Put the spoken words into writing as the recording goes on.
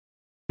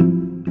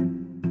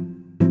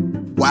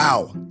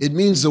Wow, it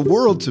means the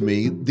world to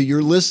me that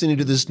you're listening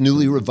to this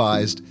newly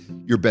revised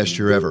Your Best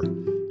Year Ever.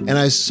 And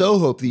I so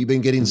hope that you've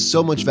been getting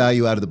so much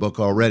value out of the book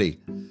already.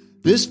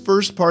 This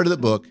first part of the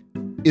book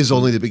is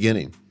only the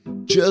beginning.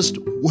 Just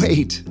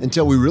wait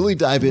until we really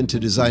dive into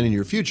designing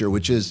your future,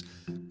 which is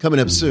coming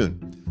up soon.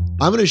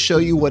 I'm going to show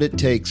you what it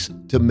takes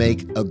to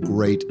make a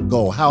great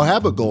goal, how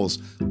habit goals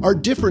are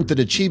different than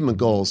achievement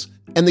goals,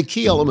 and the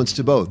key elements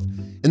to both.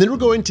 And then we're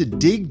going to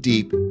dig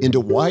deep into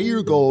why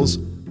your goals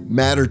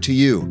matter to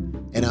you.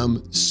 And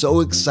I'm so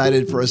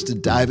excited for us to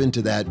dive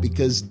into that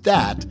because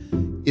that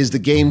is the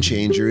game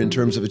changer in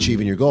terms of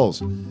achieving your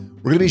goals.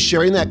 We're going to be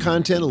sharing that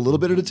content a little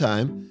bit at a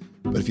time.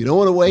 But if you don't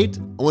want to wait,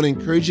 I want to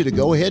encourage you to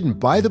go ahead and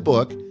buy the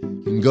book.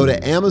 You can go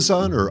to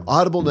Amazon or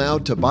Audible now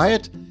to buy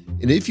it.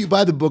 And if you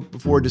buy the book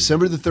before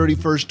December the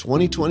 31st,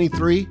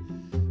 2023,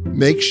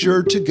 make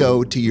sure to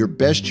go to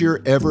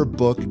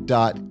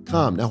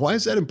yourbestyeareverbook.com. Now, why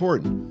is that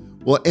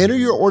important? Well, enter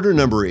your order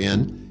number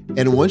in.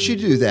 And once you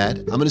do that,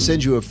 I'm going to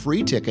send you a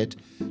free ticket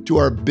to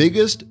our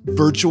biggest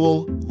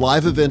virtual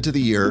live event of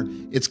the year.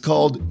 It's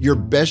called Your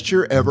Best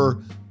Year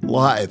Ever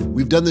Live.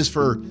 We've done this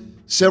for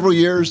several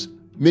years.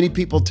 Many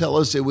people tell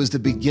us it was the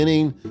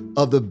beginning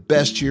of the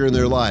best year in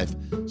their life.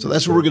 So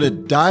that's where we're going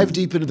to dive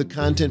deep into the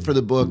content for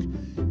the book.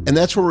 And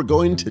that's where we're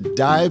going to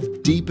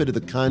dive deep into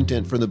the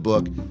content for the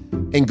book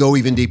and go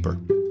even deeper.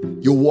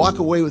 You'll walk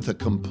away with a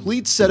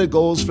complete set of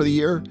goals for the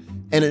year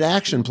and an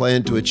action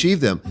plan to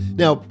achieve them.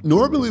 Now,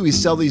 normally we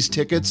sell these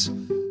tickets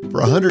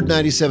for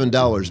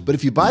 $197, but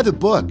if you buy the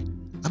book,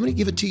 I'm going to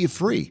give it to you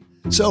free.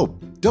 So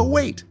don't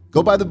wait.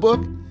 Go buy the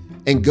book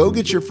and go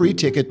get your free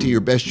ticket to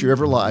Your Best Year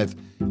Ever Live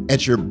at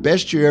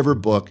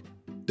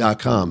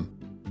yourbestyeareverbook.com.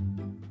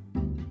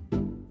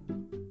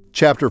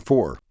 Chapter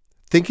 4,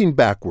 Thinking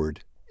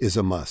Backward is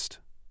a Must.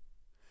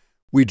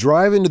 We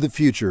drive into the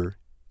future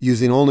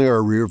using only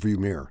our rearview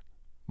mirror.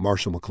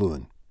 Marshall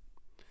McLuhan.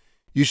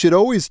 You should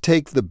always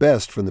take the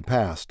best from the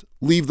past,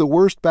 leave the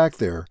worst back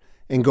there,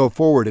 and go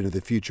forward into the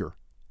future.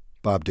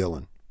 Bob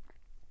Dylan.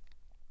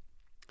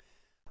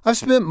 I've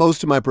spent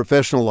most of my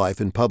professional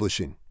life in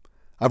publishing.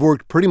 I've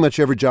worked pretty much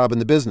every job in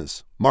the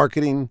business: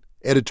 marketing,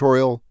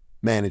 editorial,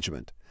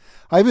 management.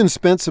 I even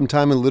spent some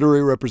time in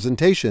literary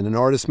representation and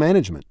artist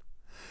management.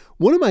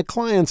 One of my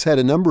clients had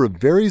a number of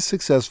very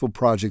successful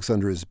projects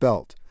under his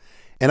belt,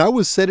 and I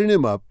was setting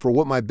him up for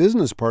what my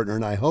business partner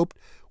and I hoped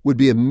would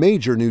be a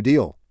major new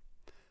deal.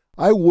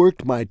 I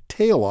worked my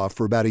tail off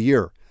for about a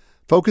year,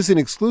 focusing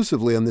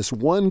exclusively on this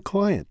one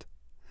client.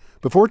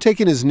 Before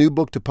taking his new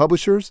book to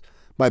publishers,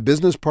 my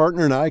business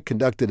partner and I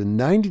conducted a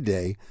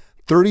 90-day,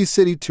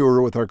 30-city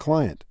tour with our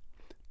client.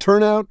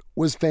 Turnout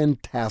was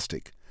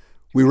fantastic.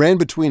 We ran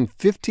between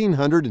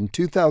 1,500 and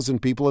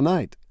 2,000 people a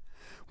night.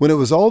 When it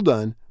was all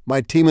done, my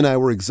team and I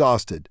were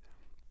exhausted,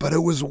 but it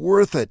was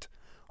worth it.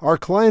 Our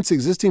client's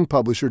existing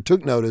publisher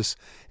took notice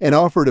and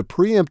offered a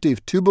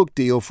preemptive 2-book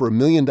deal for $1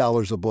 million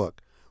a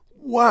book.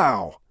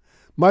 Wow!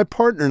 My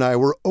partner and I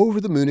were over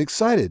the moon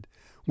excited.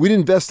 We'd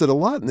invested a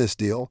lot in this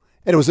deal,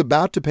 and it was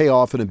about to pay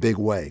off in a big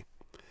way.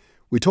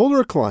 We told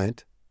our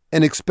client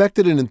and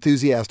expected an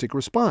enthusiastic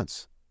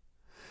response.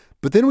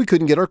 But then we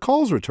couldn't get our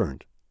calls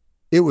returned.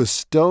 It was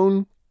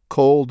stone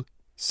cold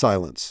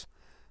silence.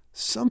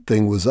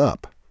 Something was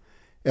up.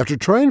 After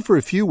trying for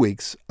a few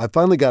weeks, I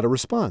finally got a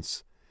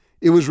response.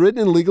 It was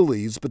written in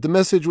legalese, but the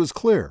message was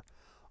clear.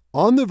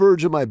 On the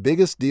verge of my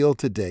biggest deal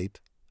to date,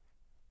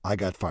 I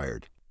got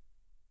fired.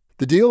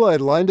 The deal I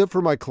had lined up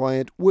for my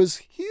client was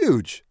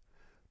huge,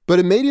 but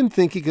it made him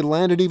think he could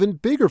land an even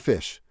bigger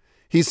fish.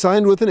 He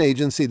signed with an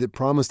agency that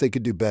promised they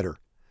could do better.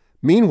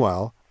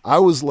 Meanwhile, I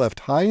was left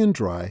high and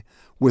dry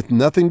with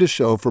nothing to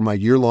show for my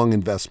year-long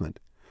investment.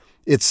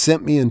 It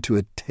sent me into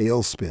a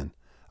tailspin.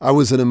 I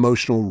was an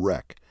emotional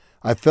wreck.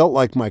 I felt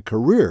like my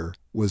career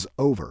was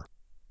over.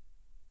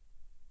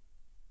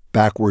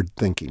 Backward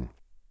thinking.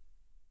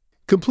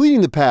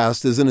 Completing the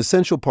past is an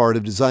essential part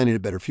of designing a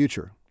better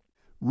future.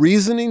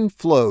 Reasoning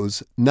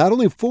flows not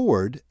only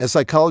forward, as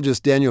psychologists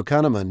Daniel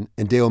Kahneman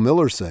and Dale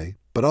Miller say,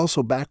 but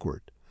also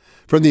backward,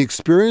 from the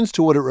experience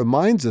to what it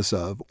reminds us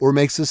of or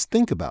makes us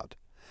think about.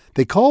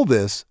 They call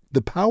this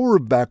the power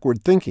of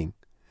backward thinking.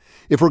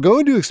 If we're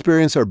going to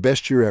experience our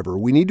best year ever,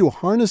 we need to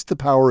harness the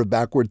power of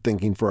backward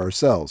thinking for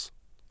ourselves.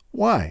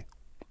 Why?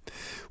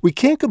 We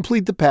can't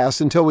complete the past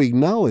until we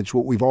acknowledge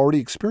what we've already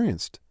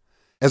experienced.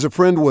 As a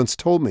friend once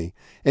told me,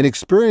 an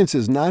experience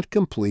is not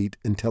complete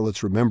until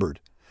it's remembered.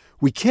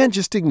 We can't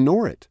just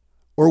ignore it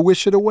or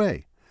wish it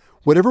away.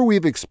 Whatever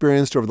we've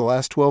experienced over the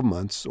last 12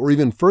 months or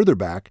even further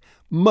back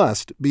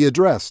must be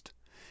addressed.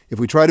 If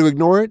we try to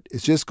ignore it,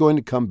 it's just going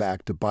to come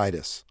back to bite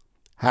us.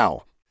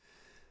 How?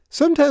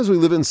 Sometimes we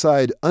live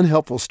inside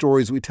unhelpful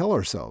stories we tell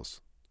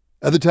ourselves.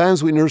 Other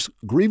times we nurse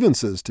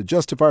grievances to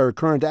justify our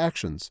current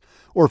actions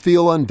or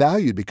feel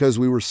unvalued because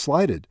we were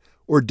slighted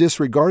or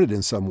disregarded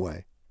in some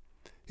way.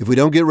 If we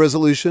don't get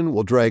resolution,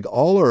 we'll drag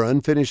all our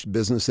unfinished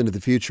business into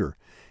the future,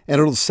 and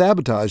it'll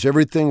sabotage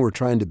everything we're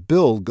trying to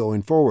build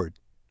going forward.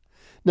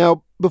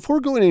 Now,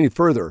 before going any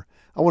further,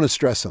 I want to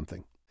stress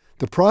something.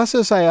 The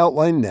process I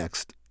outline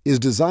next is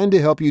designed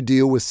to help you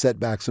deal with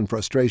setbacks and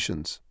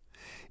frustrations.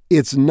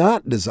 It's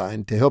not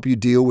designed to help you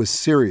deal with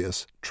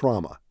serious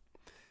trauma.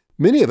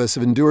 Many of us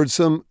have endured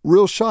some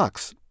real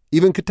shocks,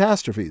 even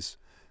catastrophes.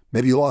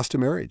 Maybe you lost a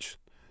marriage.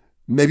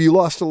 Maybe you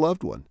lost a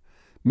loved one.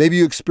 Maybe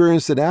you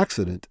experienced an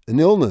accident, an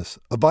illness,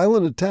 a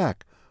violent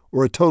attack,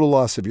 or a total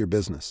loss of your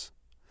business.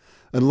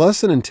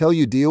 Unless and until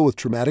you deal with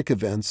traumatic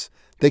events,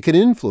 they can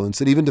influence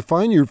and even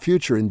define your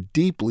future in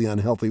deeply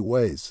unhealthy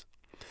ways.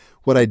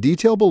 What I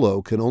detail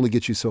below can only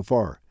get you so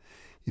far.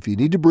 If you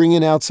need to bring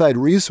in outside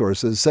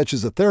resources, such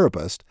as a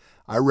therapist,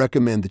 I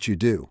recommend that you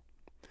do.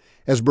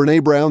 As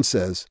Brené Brown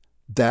says,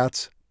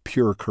 that's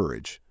pure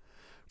courage.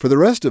 For the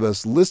rest of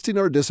us, listing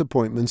our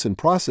disappointments and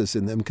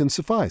processing them can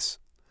suffice.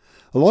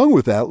 Along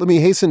with that, let me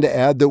hasten to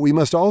add that we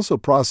must also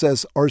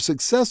process our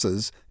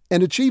successes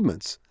and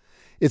achievements.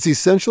 It's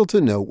essential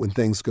to note when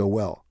things go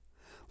well.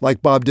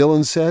 Like Bob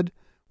Dylan said,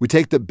 we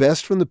take the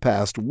best from the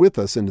past with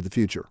us into the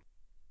future.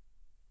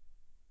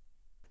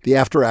 The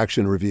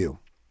After-Action Review.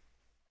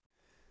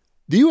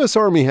 The U.S.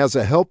 Army has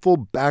a helpful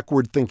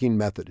backward-thinking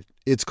method.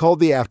 It's called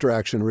the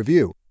After-Action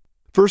Review.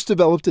 First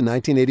developed in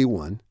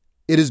 1981,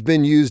 it has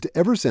been used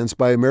ever since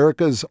by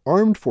America's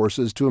armed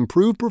forces to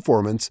improve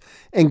performance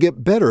and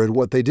get better at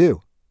what they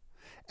do.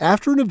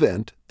 After an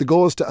event, the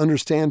goal is to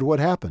understand what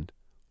happened,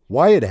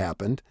 why it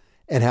happened,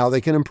 and how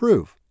they can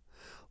improve.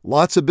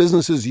 Lots of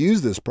businesses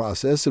use this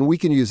process, and we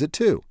can use it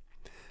too.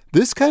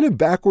 This kind of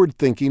backward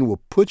thinking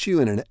will put you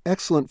in an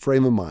excellent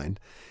frame of mind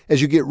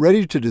as you get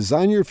ready to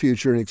design your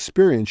future and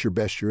experience your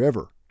best year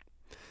ever.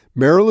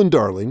 Marilyn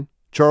Darling,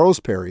 Charles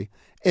Perry,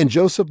 and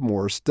Joseph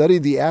Moore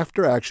studied the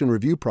after-action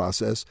review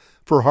process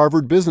for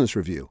Harvard Business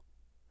Review.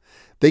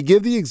 They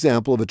give the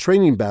example of a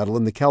training battle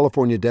in the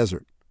California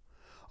desert.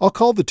 I'll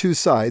call the two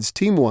sides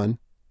Team 1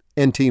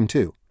 and Team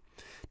 2.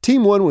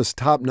 Team 1 was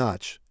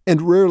top-notch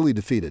and rarely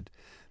defeated.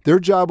 Their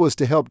job was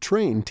to help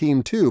train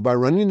Team 2 by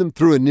running them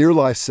through a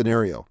near-life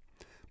scenario.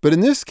 But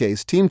in this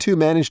case, Team 2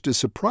 managed to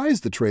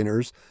surprise the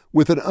trainers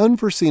with an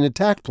unforeseen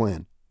attack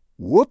plan.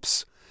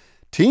 Whoops!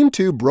 Team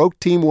 2 broke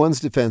Team 1's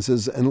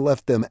defenses and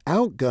left them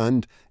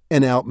outgunned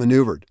and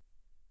outmaneuvered.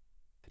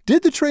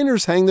 Did the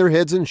trainers hang their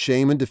heads in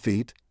shame and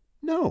defeat?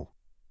 No.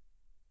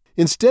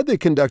 Instead, they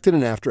conducted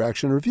an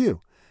after-action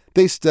review.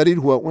 They studied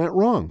what went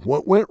wrong,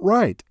 what went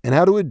right, and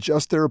how to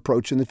adjust their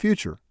approach in the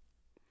future.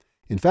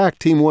 In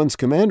fact, Team 1's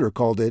commander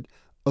called it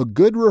a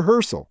good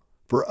rehearsal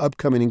for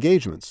upcoming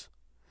engagements.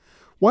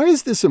 Why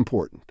is this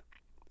important?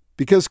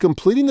 Because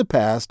completing the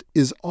past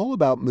is all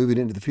about moving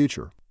into the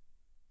future.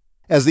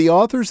 As the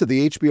authors of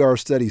the HBR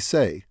study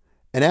say,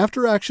 an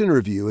after-action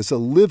review is a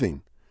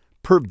living,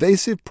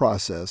 pervasive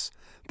process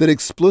that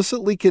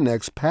explicitly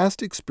connects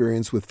past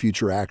experience with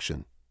future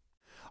action.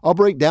 I'll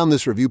break down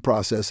this review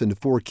process into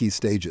 4 key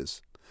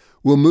stages.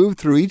 We'll move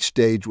through each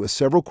stage with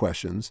several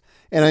questions,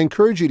 and I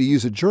encourage you to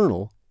use a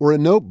journal or a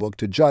notebook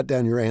to jot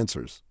down your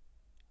answers.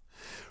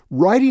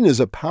 Writing is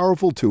a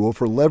powerful tool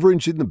for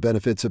leveraging the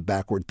benefits of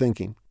backward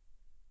thinking.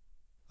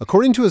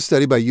 According to a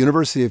study by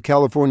University of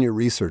California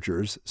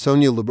researchers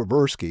Sonia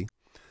Lyubomirsky,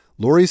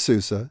 Lori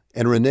Sousa,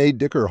 and Renee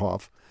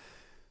Dickerhoff,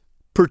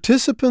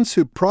 participants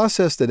who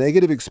processed a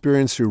negative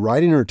experience through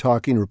writing or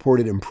talking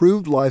reported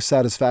improved life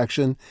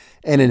satisfaction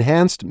and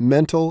enhanced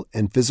mental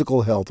and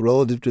physical health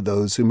relative to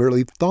those who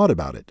merely thought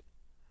about it.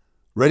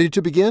 Ready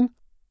to begin?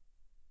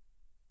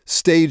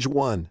 Stage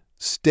 1.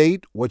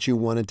 State what you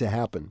wanted to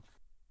happen.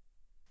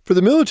 For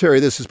the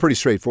military, this is pretty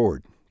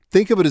straightforward.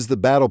 Think of it as the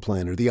battle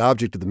plan or the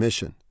object of the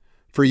mission.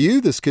 For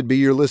you, this could be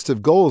your list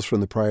of goals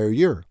from the prior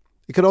year.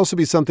 It could also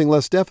be something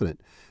less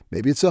definite.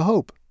 Maybe it's a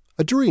hope,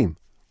 a dream,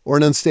 or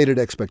an unstated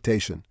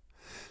expectation.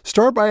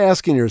 Start by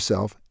asking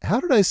yourself, how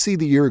did I see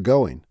the year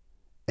going?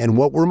 And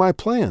what were my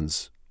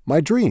plans,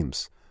 my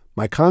dreams,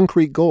 my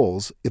concrete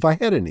goals, if I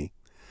had any?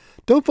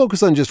 Don't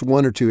focus on just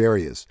 1 or 2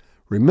 areas.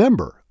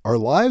 Remember, our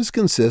lives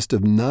consist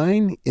of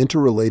 9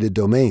 interrelated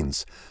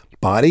domains: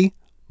 body,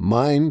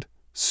 mind,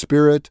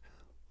 spirit,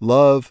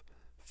 love,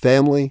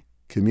 family,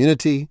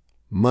 community,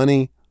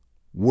 money,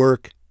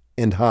 work,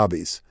 and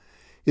hobbies.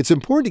 It's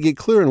important to get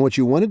clear on what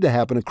you wanted to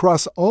happen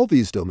across all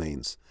these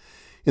domains.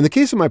 In the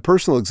case of my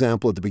personal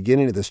example at the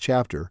beginning of this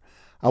chapter,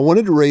 I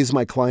wanted to raise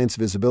my client's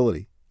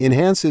visibility,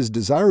 enhance his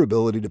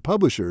desirability to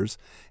publishers,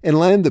 and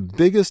land the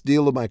biggest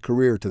deal of my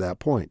career to that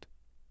point.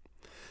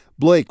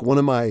 Blake, one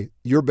of my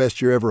Your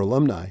Best Year Ever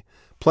alumni,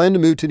 planned to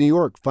move to New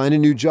York, find a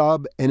new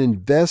job, and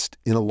invest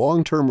in a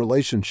long-term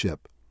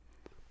relationship.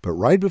 But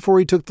right before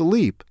he took the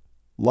leap,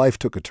 life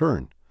took a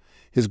turn.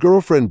 His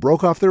girlfriend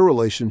broke off their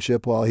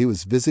relationship while he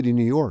was visiting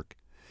New York.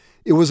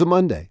 It was a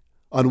Monday.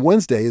 On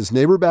Wednesday, his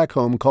neighbor back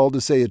home called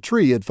to say a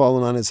tree had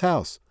fallen on his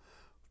house.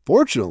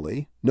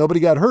 Fortunately, nobody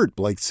got hurt,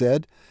 Blake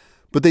said,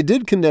 but they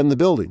did condemn the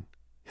building.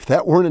 If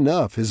that weren't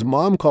enough, his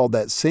mom called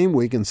that same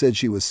week and said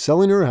she was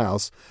selling her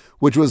house,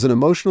 which was an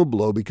emotional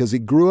blow because he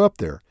grew up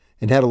there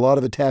and had a lot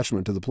of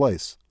attachment to the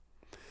place.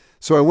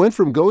 So I went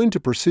from going to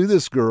pursue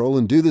this girl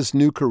and do this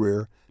new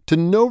career to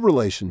no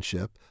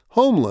relationship,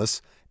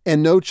 homeless,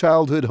 and no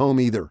childhood home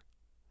either.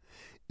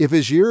 If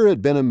his year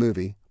had been a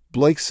movie,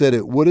 Blake said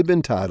it would have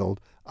been titled,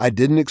 I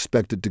didn't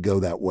expect it to go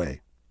that way.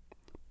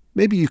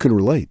 Maybe you can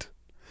relate.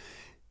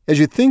 As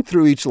you think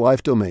through each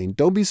life domain,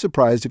 don't be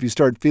surprised if you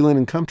start feeling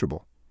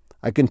uncomfortable.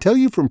 I can tell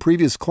you from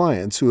previous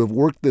clients who have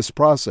worked this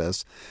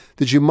process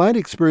that you might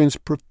experience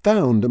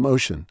profound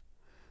emotion.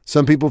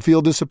 Some people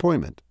feel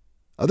disappointment.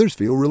 Others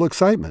feel real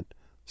excitement.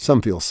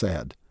 Some feel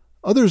sad.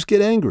 Others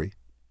get angry.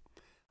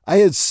 I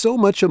had so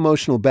much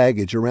emotional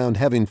baggage around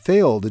having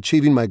failed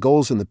achieving my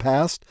goals in the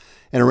past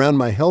and around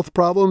my health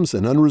problems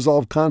and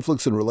unresolved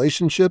conflicts in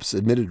relationships,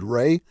 admitted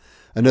Ray,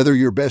 another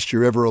Your Best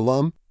Year Ever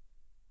alum.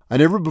 I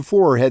never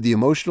before had the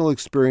emotional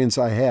experience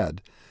I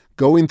had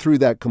going through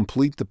that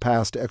complete the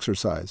past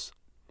exercise.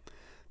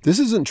 This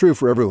isn't true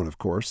for everyone, of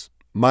course.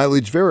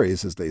 Mileage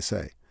varies, as they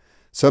say.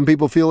 Some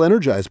people feel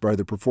energized by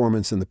their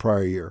performance in the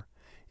prior year.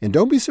 And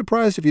don't be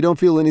surprised if you don't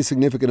feel any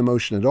significant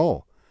emotion at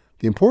all.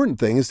 The important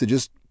thing is to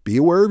just be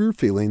aware of your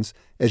feelings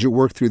as you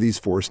work through these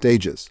 4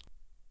 stages.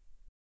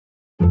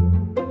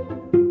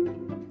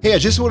 Hey, I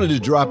just wanted to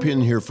drop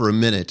in here for a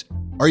minute.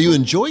 Are you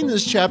enjoying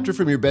this chapter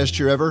from Your Best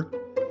Year Ever?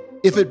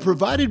 If it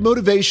provided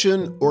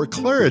motivation or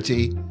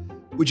clarity,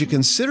 would you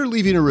consider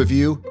leaving a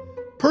review?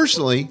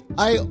 Personally,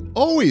 I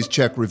always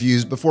check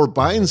reviews before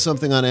buying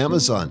something on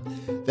Amazon.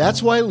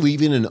 That's why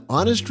leaving an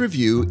honest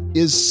review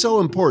is so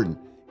important.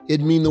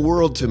 It'd mean the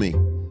world to me.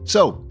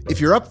 So,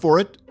 if you're up for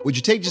it, would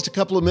you take just a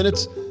couple of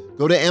minutes,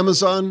 go to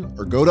Amazon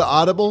or go to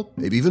Audible,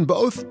 maybe even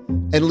both,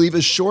 and leave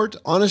a short,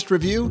 honest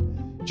review?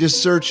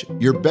 Just search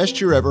Your Best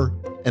Year Ever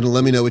and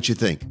let me know what you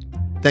think.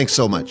 Thanks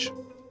so much.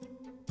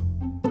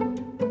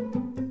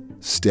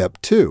 Step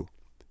 2.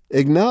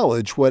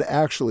 Acknowledge what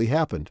actually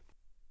happened.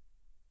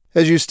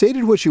 As you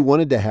stated what you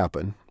wanted to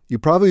happen, you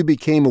probably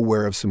became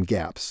aware of some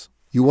gaps.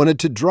 You wanted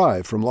to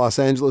drive from Los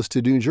Angeles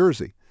to New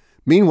Jersey.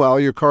 Meanwhile,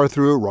 your car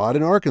threw a rod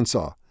in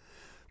Arkansas.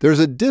 There's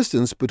a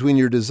distance between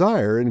your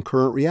desire and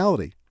current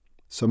reality.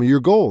 Some of your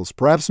goals,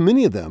 perhaps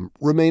many of them,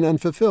 remain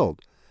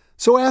unfulfilled.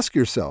 So ask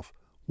yourself,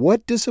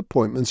 what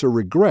disappointments or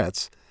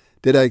regrets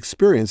did I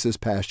experience this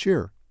past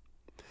year?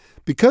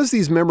 Because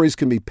these memories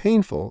can be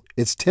painful,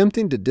 it's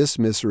tempting to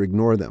dismiss or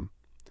ignore them.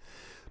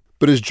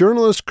 But as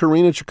journalist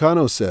Karina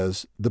Chicano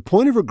says, the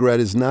point of regret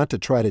is not to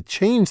try to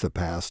change the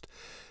past,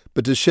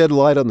 but to shed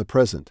light on the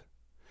present.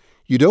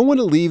 You don't want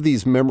to leave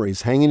these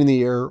memories hanging in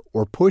the air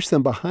or push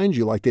them behind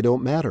you like they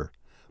don't matter.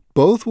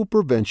 Both will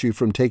prevent you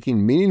from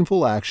taking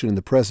meaningful action in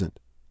the present.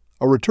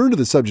 I'll return to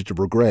the subject of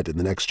regret in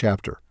the next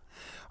chapter.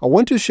 I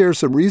want to share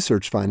some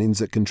research findings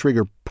that can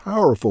trigger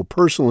powerful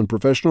personal and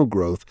professional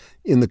growth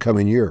in the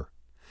coming year.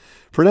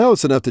 For now,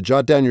 it's enough to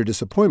jot down your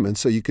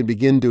disappointments so you can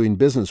begin doing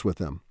business with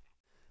them.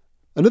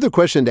 Another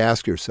question to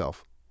ask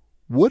yourself,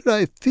 what did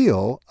I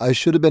feel I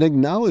should have been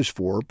acknowledged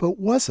for but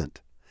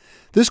wasn't?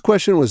 This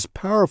question was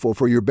powerful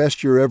for Your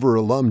Best Year Ever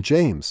alum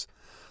James.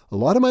 A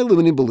lot of my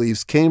limiting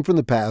beliefs came from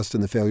the past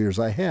and the failures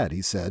I had,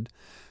 he said.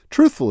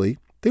 Truthfully,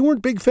 they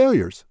weren't big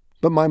failures,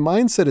 but my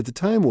mindset at the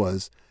time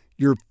was,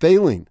 you're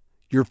failing,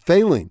 you're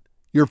failing,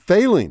 you're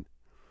failing.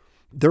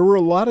 There were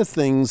a lot of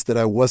things that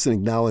I wasn't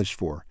acknowledged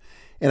for,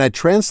 and I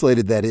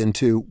translated that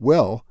into,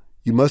 well,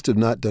 you must have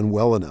not done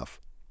well enough.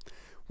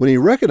 When he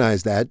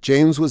recognized that,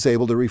 James was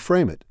able to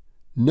reframe it.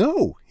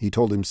 No, he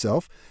told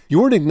himself,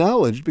 you weren't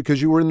acknowledged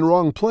because you were in the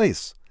wrong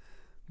place.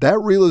 That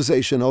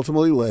realization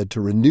ultimately led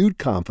to renewed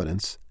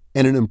confidence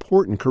and an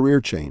important career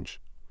change.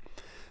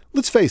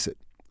 Let's face it,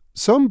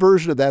 some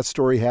version of that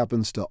story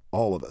happens to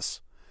all of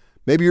us.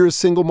 Maybe you're a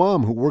single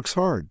mom who works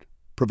hard,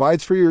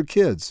 provides for your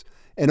kids,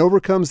 and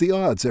overcomes the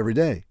odds every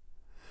day.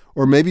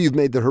 Or maybe you've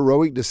made the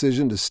heroic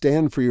decision to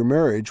stand for your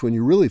marriage when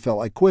you really felt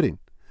like quitting.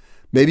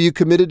 Maybe you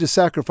committed to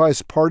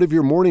sacrifice part of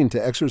your morning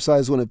to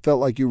exercise when it felt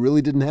like you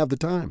really didn't have the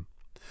time.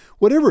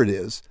 Whatever it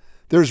is,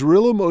 there's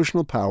real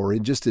emotional power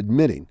in just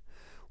admitting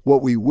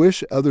what we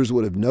wish others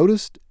would have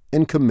noticed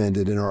and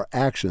commended in our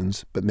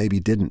actions, but maybe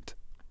didn't.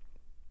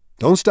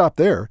 Don't stop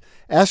there.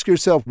 Ask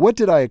yourself, what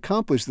did I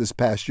accomplish this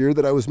past year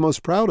that I was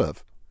most proud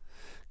of?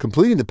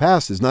 Completing the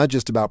past is not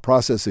just about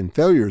processing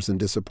failures and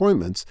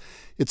disappointments.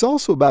 It's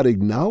also about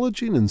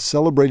acknowledging and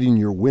celebrating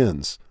your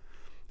wins.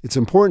 It's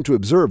important to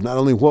observe not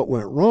only what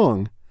went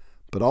wrong,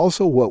 but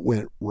also what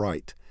went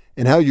right,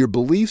 and how your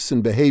beliefs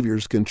and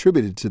behaviors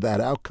contributed to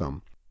that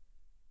outcome.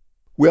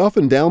 We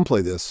often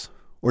downplay this,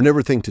 or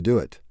never think to do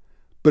it,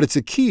 but it's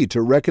a key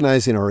to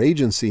recognizing our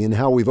agency and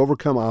how we've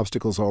overcome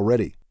obstacles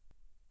already.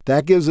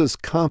 That gives us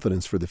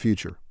confidence for the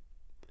future.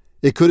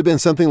 It could have been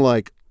something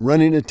like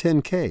running a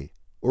 10K,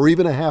 or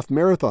even a half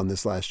marathon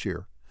this last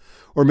year.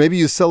 Or maybe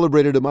you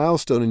celebrated a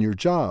milestone in your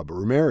job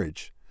or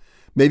marriage.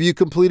 Maybe you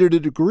completed a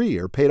degree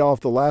or paid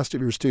off the last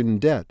of your student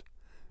debt.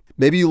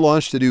 Maybe you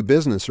launched a new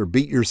business or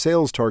beat your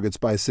sales targets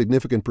by a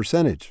significant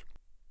percentage.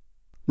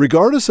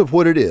 Regardless of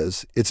what it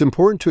is, it's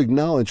important to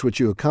acknowledge what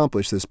you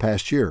accomplished this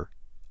past year.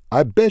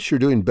 I bet you're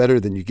doing better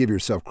than you give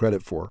yourself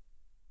credit for.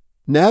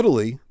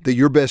 Natalie, the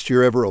Your Best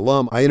Year Ever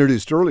alum I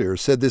introduced earlier,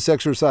 said this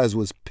exercise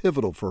was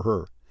pivotal for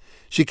her.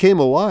 She came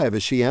alive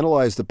as she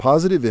analyzed the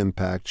positive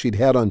impact she'd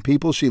had on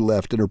people she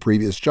left in her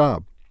previous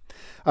job.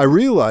 I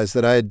realized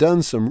that I had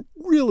done some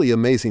really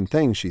amazing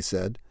things, she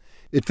said.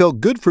 It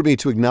felt good for me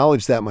to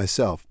acknowledge that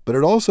myself, but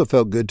it also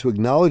felt good to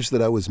acknowledge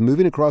that I was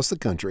moving across the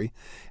country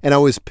and I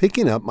was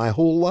picking up my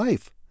whole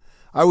life.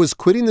 I was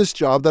quitting this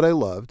job that I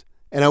loved,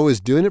 and I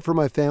was doing it for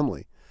my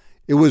family.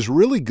 It was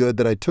really good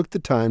that I took the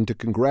time to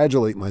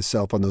congratulate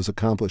myself on those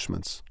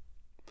accomplishments.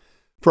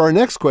 For our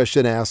next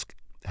question, ask,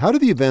 how do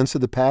the events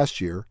of the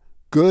past year,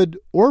 good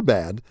or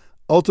bad,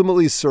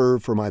 ultimately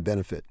serve for my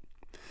benefit?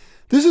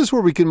 This is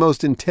where we can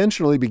most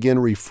intentionally begin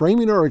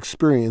reframing our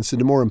experience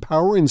into more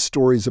empowering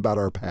stories about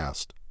our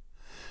past.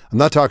 I'm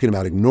not talking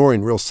about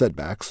ignoring real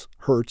setbacks,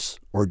 hurts,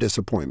 or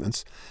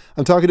disappointments.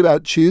 I'm talking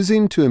about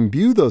choosing to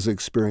imbue those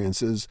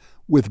experiences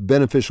with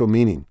beneficial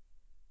meaning.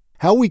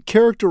 How we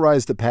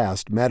characterize the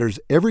past matters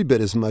every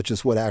bit as much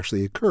as what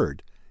actually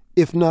occurred,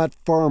 if not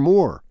far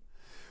more.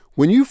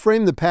 When you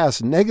frame the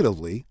past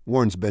negatively,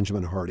 warns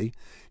Benjamin Hardy,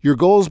 your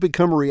goals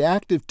become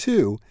reactive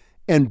to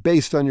and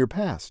based on your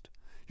past.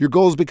 Your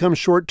goals become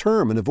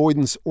short-term and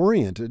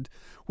avoidance-oriented,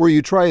 where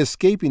you try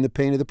escaping the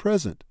pain of the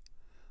present.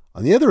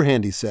 On the other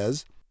hand, he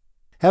says,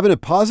 having a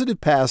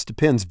positive past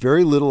depends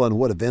very little on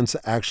what events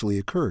actually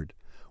occurred.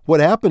 What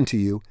happened to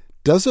you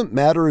doesn't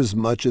matter as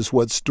much as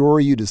what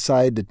story you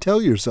decide to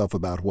tell yourself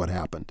about what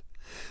happened.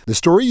 The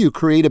story you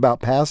create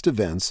about past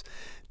events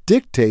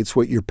dictates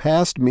what your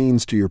past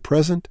means to your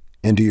present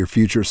and to your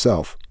future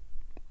self.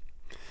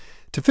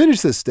 To finish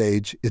this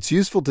stage, it's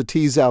useful to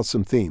tease out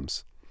some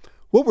themes.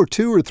 What were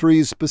 2 or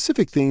 3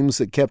 specific themes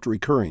that kept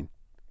recurring?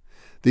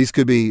 These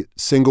could be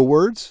single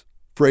words,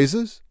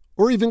 phrases,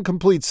 or even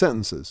complete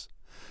sentences.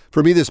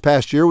 For me, this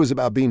past year was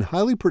about being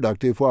highly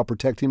productive while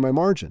protecting my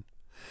margin.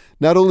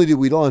 Not only did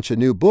we launch a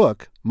new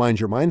book, Mind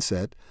Your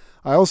Mindset,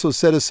 I also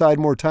set aside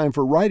more time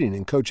for writing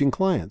and coaching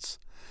clients.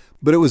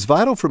 But it was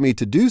vital for me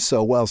to do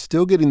so while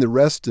still getting the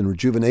rest and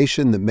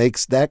rejuvenation that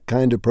makes that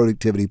kind of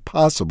productivity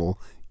possible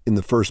in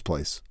the first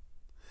place.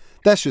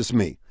 That's just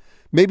me.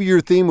 Maybe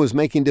your theme was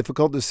making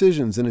difficult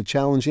decisions in a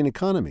challenging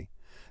economy.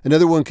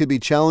 Another one could be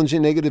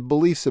challenging negative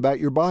beliefs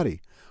about your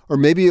body. Or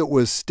maybe it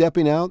was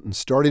stepping out and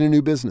starting a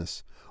new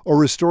business, or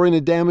restoring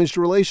a damaged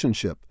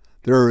relationship.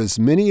 There are as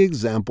many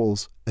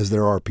examples as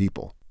there are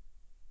people.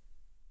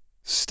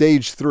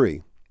 Stage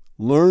 3,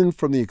 learn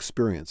from the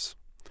experience.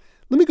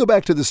 Let me go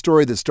back to the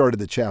story that started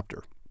the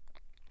chapter.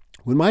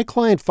 When my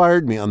client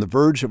fired me on the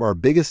verge of our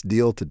biggest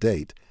deal to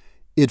date,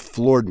 it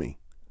floored me.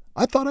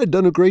 I thought I'd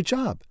done a great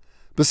job.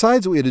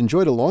 Besides, we had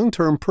enjoyed a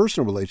long-term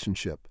personal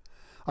relationship.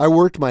 I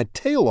worked my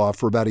tail off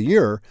for about a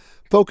year,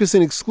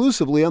 focusing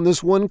exclusively on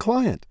this one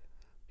client.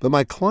 But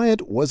my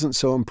client wasn't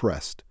so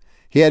impressed.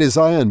 He had his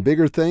eye on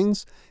bigger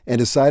things and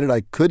decided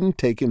I couldn't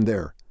take him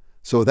there.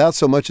 So without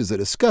so much as a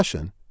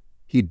discussion,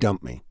 he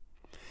dumped me.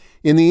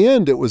 In the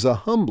end, it was a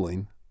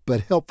humbling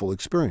but helpful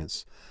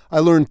experience. I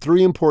learned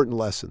 3 important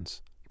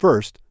lessons.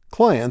 First,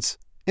 clients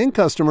and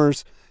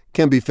customers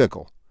can be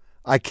fickle.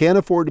 I can't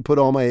afford to put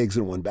all my eggs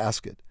in one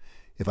basket.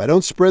 If I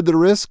don't spread the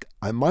risk,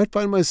 I might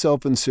find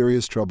myself in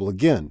serious trouble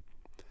again.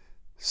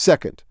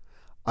 Second,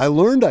 I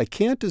learned I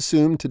can't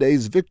assume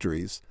today's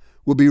victories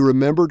will be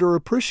remembered or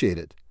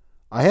appreciated.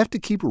 I have to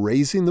keep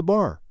raising the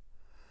bar.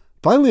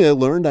 Finally, I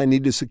learned I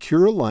need to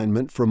secure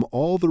alignment from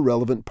all the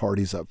relevant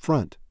parties up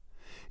front.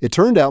 It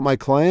turned out my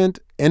client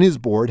and his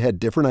board had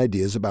different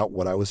ideas about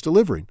what I was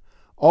delivering.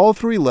 All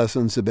 3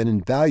 lessons have been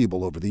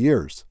invaluable over the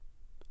years.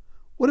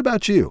 What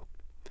about you?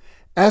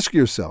 Ask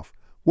yourself,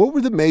 what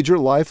were the major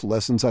life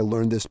lessons I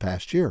learned this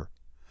past year?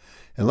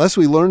 Unless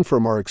we learn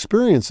from our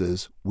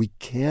experiences, we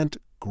can't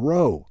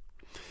grow.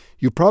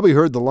 You've probably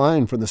heard the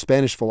line from the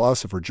Spanish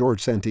philosopher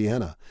George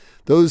Santayana,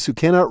 those who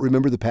cannot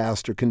remember the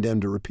past are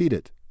condemned to repeat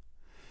it.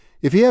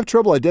 If you have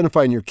trouble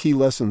identifying your key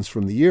lessons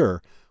from the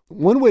year,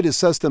 one way to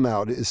suss them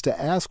out is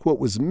to ask what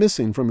was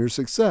missing from your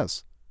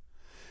success.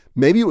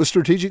 Maybe it was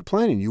strategic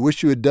planning. You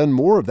wished you had done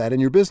more of that in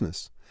your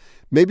business.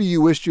 Maybe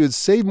you wished you had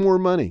saved more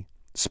money,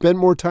 spent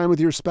more time with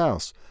your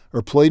spouse,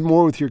 or played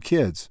more with your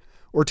kids,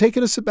 or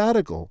taken a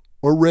sabbatical,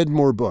 or read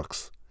more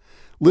books.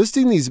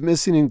 Listing these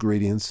missing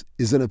ingredients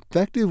is an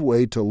effective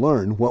way to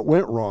learn what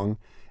went wrong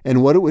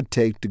and what it would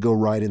take to go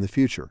right in the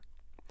future.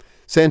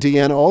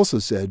 Santayana also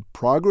said,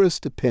 progress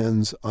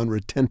depends on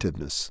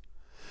retentiveness.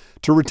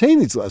 To retain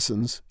these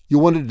lessons,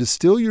 you'll want to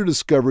distill your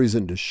discoveries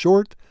into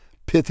short,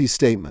 pithy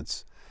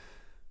statements.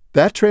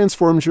 That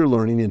transforms your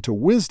learning into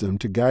wisdom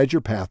to guide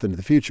your path into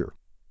the future.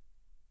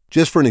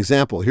 Just for an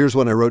example, here's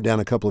one I wrote down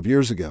a couple of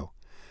years ago.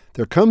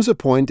 There comes a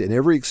point in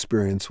every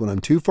experience when I'm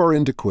too far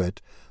in to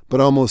quit,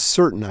 but almost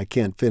certain I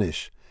can't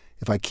finish.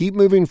 If I keep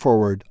moving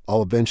forward,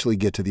 I'll eventually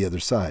get to the other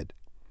side.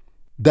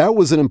 That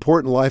was an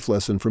important life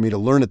lesson for me to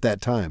learn at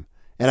that time,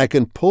 and I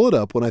can pull it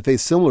up when I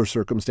face similar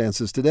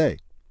circumstances today.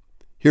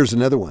 Here's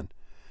another one.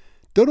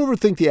 Don't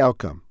overthink the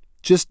outcome.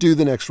 Just do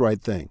the next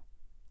right thing.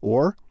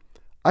 Or,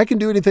 I can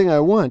do anything I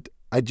want,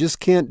 I just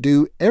can't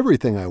do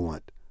everything I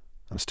want.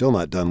 I'm still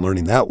not done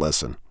learning that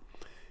lesson.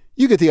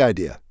 You get the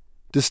idea.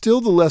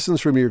 Distill the lessons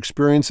from your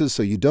experiences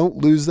so you don't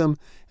lose them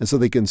and so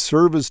they can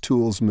serve as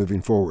tools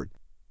moving forward.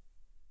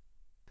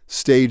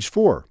 Stage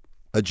 4,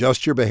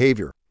 adjust your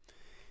behavior.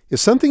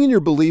 If something in your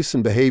beliefs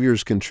and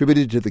behaviors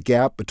contributed to the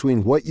gap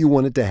between what you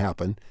wanted to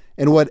happen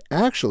and what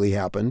actually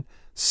happened,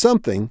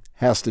 something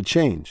has to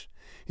change.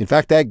 In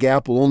fact, that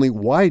gap will only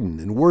widen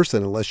and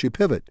worsen unless you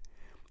pivot.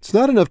 It's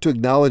not enough to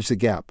acknowledge the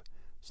gap.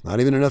 It's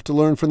not even enough to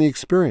learn from the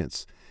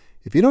experience.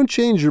 If you don't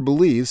change your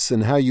beliefs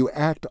and how you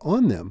act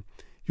on them,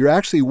 you're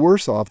actually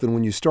worse off than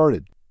when you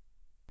started.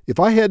 If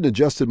I hadn't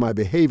adjusted my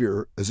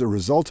behavior as a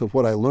result of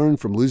what I learned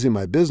from losing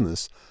my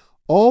business,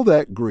 all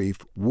that grief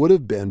would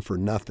have been for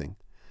nothing.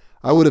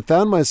 I would have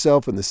found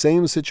myself in the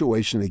same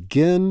situation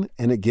again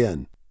and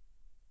again.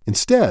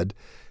 Instead,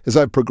 as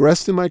I've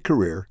progressed in my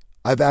career,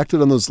 I've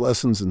acted on those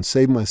lessons and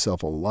saved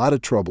myself a lot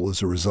of trouble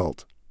as a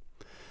result.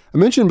 I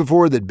mentioned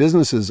before that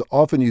businesses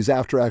often use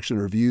after-action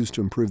reviews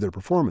to improve their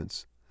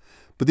performance.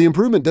 But the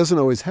improvement doesn't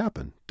always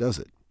happen, does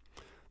it?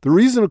 The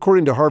reason,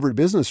 according to Harvard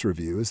Business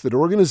Review, is that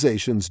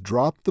organizations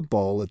drop the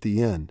ball at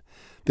the end.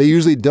 They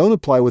usually don't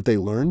apply what they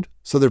learned,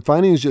 so their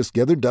findings just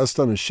gather dust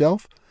on a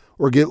shelf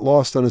or get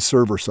lost on a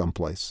server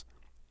someplace.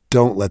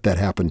 Don't let that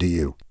happen to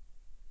you.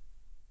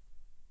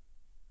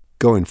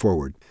 Going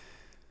forward.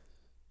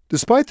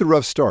 Despite the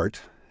rough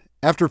start,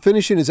 after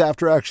finishing his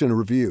after-action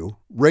review,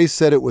 Ray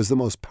said it was the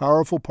most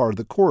powerful part of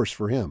the course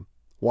for him.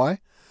 Why?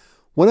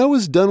 When I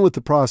was done with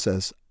the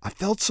process, I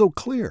felt so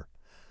clear.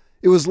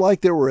 It was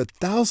like there were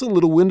 1,000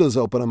 little windows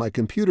open on my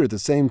computer at the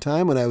same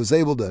time, and I was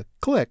able to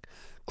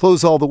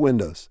close all the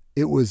windows.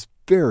 It was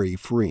very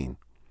freeing.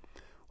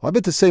 Well, I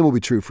bet the same will be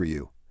true for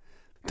you.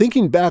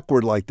 Thinking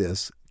backward like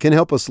this can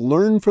help us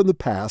learn from the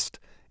past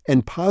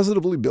and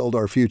positively build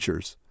our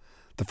futures.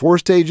 The 4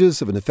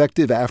 stages of an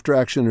effective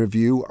after-action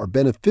review are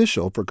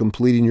beneficial for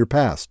completing your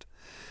past.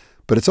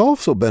 But it's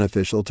also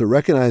beneficial to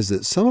recognize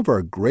that some of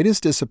our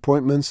greatest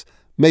disappointments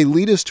may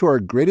lead us to our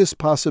greatest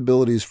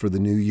possibilities for the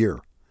new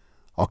year.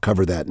 I'll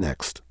cover that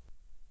next.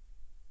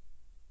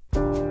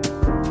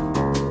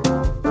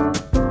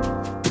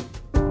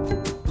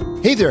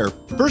 Hey there.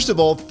 First of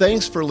all,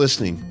 thanks for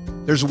listening.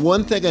 There's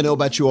one thing I know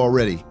about you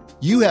already.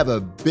 You have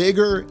a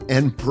bigger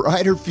and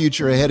brighter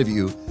future ahead of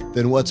you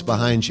than what's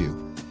behind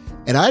you.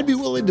 And I'd be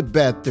willing to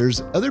bet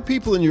there's other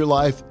people in your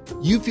life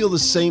you feel the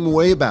same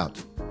way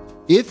about.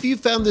 If you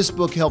found this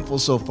book helpful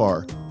so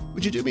far,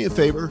 would you do me a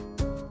favor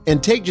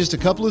and take just a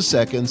couple of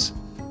seconds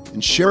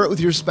and share it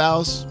with your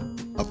spouse,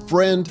 a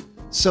friend,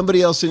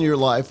 somebody else in your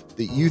life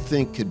that you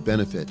think could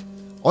benefit?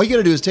 All you got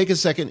to do is take a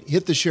second,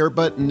 hit the share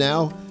button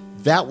now.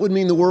 That would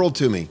mean the world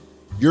to me.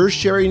 Your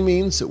sharing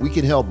means that we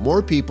can help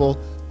more people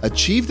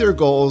achieve their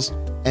goals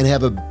and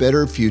have a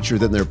better future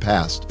than their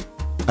past.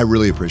 I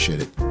really appreciate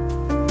it.